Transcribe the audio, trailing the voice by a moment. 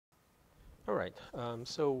All right,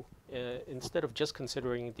 instead of just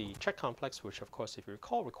considering the check complex, which of course, if you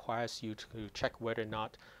recall, requires you to check whether or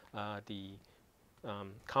not the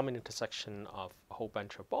common intersection of a whole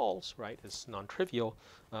bunch of balls, right, is non-trivial,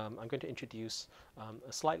 I'm going to introduce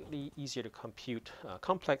a slightly easier to compute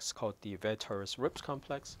complex called the Vietoris-Rips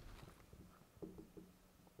complex.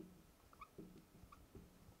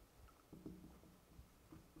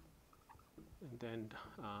 And then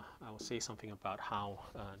I will say something about how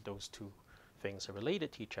those two things are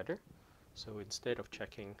related to each other. So instead of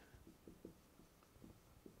checking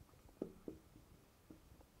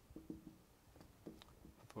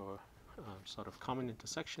for sort of common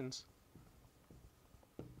intersections,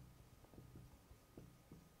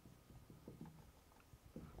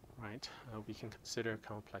 right, we can consider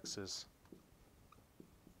complexes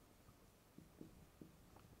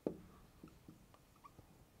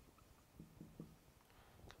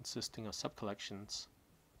consisting of subcollections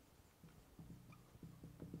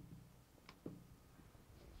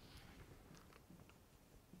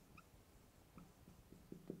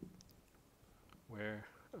where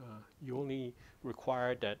you only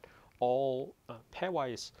require that all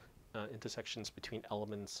pairwise intersections between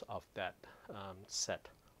elements of that set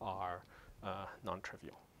are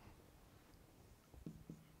non-trivial.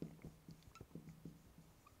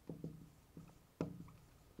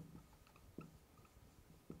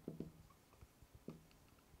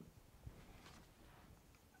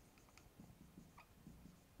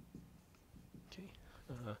 Okay,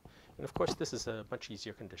 and of course this is a much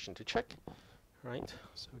easier condition to check, right?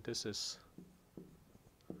 So this is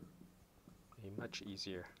a much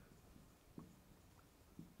easier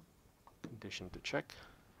condition to check.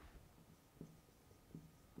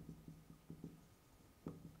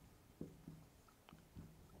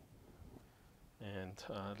 And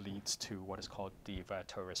leads to what is called the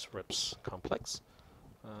Vietoris-Rips complex.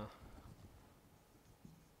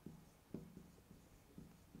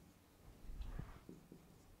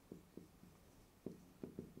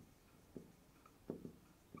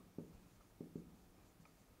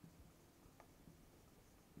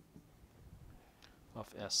 Of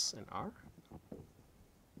S and R.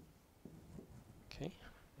 Okay,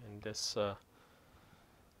 and this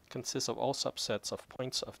consists of all subsets of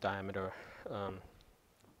points of diameter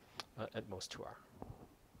at most 2R.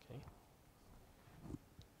 Okay.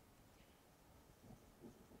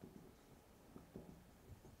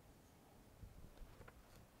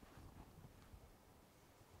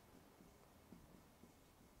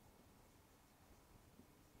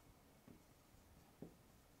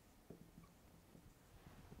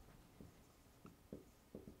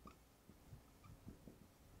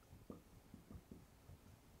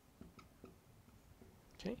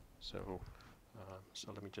 Okay, so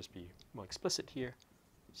let me just be more explicit here.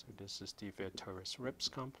 So this is the Vietoris-Rips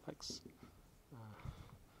complex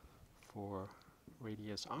for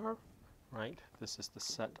radius r, right? This is the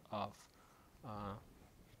set of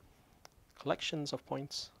collections of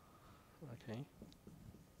points, okay,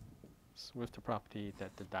 so with the property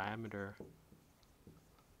that the diameter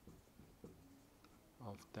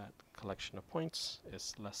of that collection of points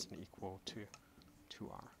is less than or equal to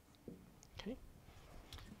 2r. Okay,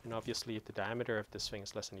 and obviously if the diameter of this thing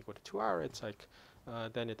is less than or equal to 2r, it's like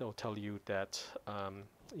then it will tell you that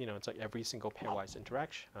you know, it's like every single pairwise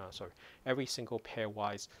interaction, every single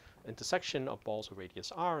pairwise intersection of balls with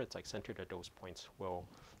radius r, it's like centered at those points will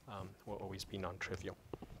always be non-trivial.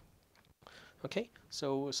 Okay,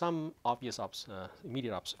 so some obvious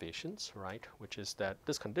immediate observations, right, which is that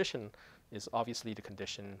this condition is obviously the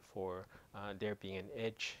condition for there being an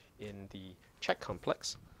edge in the check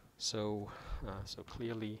complex. So, so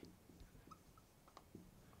clearly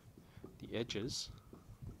the edges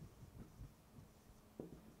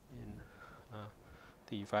in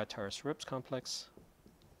the Vietoris-Rips complex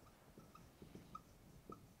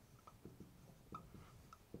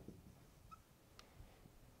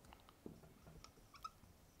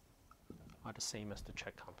are the same as the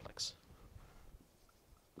check complex.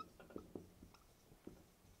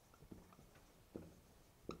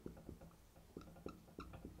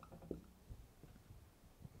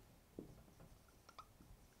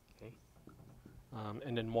 Okay,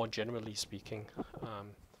 and then more generally speaking,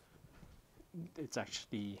 it's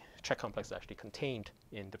actually check complex is actually contained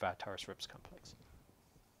in the Vietoris-Rips complex.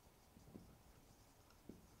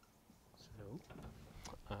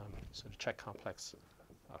 So the check complex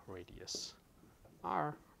of radius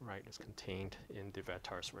r, right, is contained in the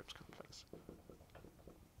Vietoris-Rips complex.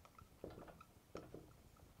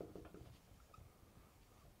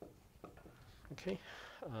 Okay,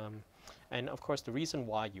 and of course the reason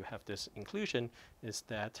why you have this inclusion is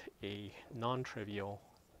that a non-trivial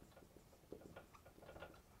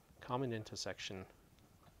common intersection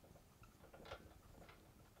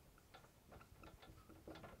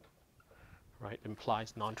right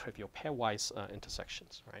implies non-trivial pairwise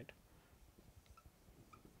intersections, right?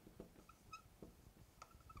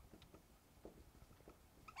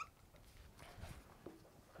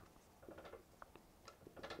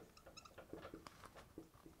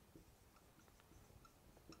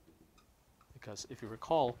 Because if you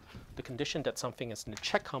recall, the condition that something is in a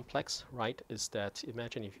check complex, right, is that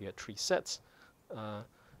imagine if you had 3 sets.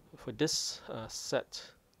 For this set,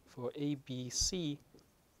 for A, B, C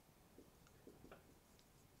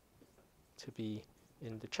to be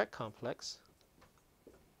in the check complex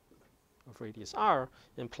of radius r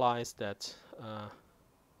implies that,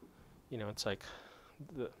 you know, it's like,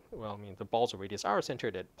 the balls of radius r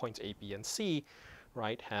centered at points A, B, and C,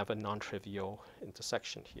 right, have a non-trivial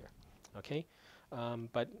intersection here. Okay,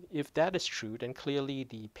 but if that is true, then clearly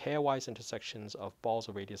the pairwise intersections of balls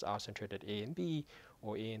of radius r centered at A and B,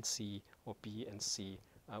 or A and C, or B and C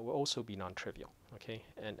will also be non-trivial. Okay,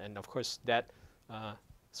 and of course that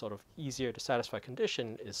sort of easier to satisfy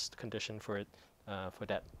condition is the condition for it for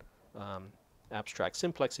that abstract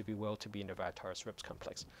simplex, if you will, to be in the Vietoris-Rips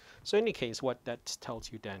complex. So in any case, what that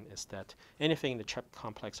tells you then is that anything in the check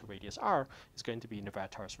complex of radius r is going to be in the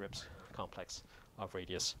Vietoris-Rips complex of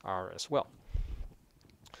radius r as well.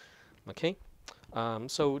 Okay,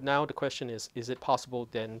 so now the question is it possible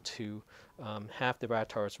then to have the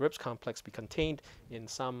Vietoris-Rips complex be contained in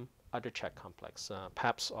some other check complex,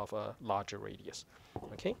 perhaps of a larger radius?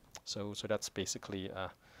 Okay, so that's basically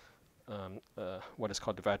what is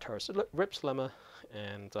called the Vietoris-Rips lemma,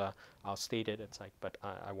 and I'll state it. It's like, but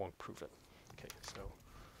I won't prove it. Okay, so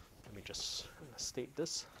let me just state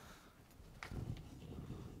this.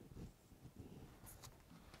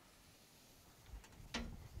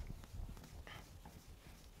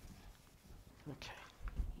 Okay.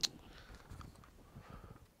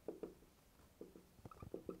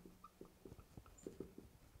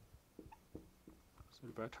 So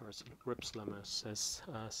the Vietoris-Rips lemma says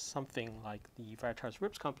something like the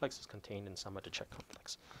Vietoris-Rips complex is contained in some other check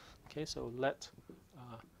complex. Okay, so let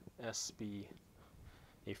S be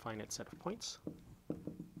a finite set of points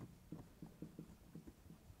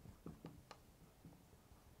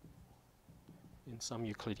in some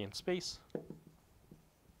Euclidean space.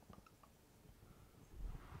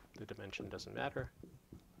 The dimension doesn't matter.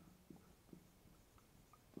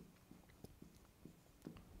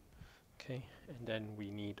 Okay, and then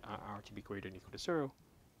we need r to be greater than or equal to 0.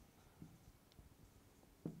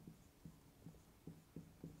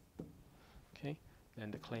 Okay,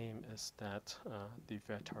 then the claim is that the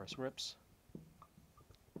Vietoris-Rips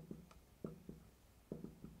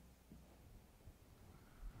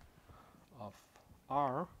of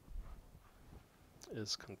R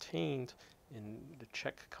is contained in the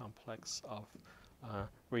check complex of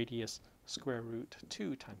radius square root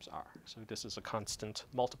 2 times r. So this is a constant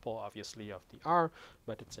multiple, obviously, of the r,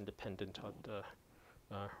 but it's independent of the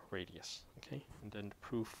radius. Okay, and then the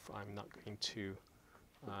proof I'm not going to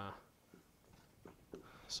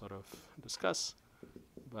sort of discuss,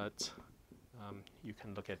 but you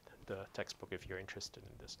can look at the textbook if you're interested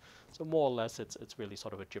in this. So more or less, it's really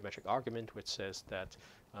sort of a geometric argument which says that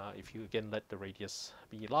if you again let the radius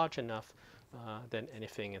be large enough, then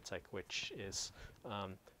anything it's like which is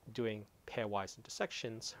doing pairwise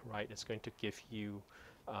intersections, right, it's going to give you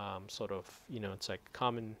sort of, you know, it's like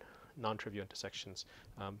common non-trivial intersections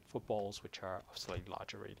for balls which are of slightly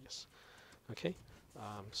larger radius. Okay,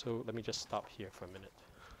 so let me just stop here for a minute.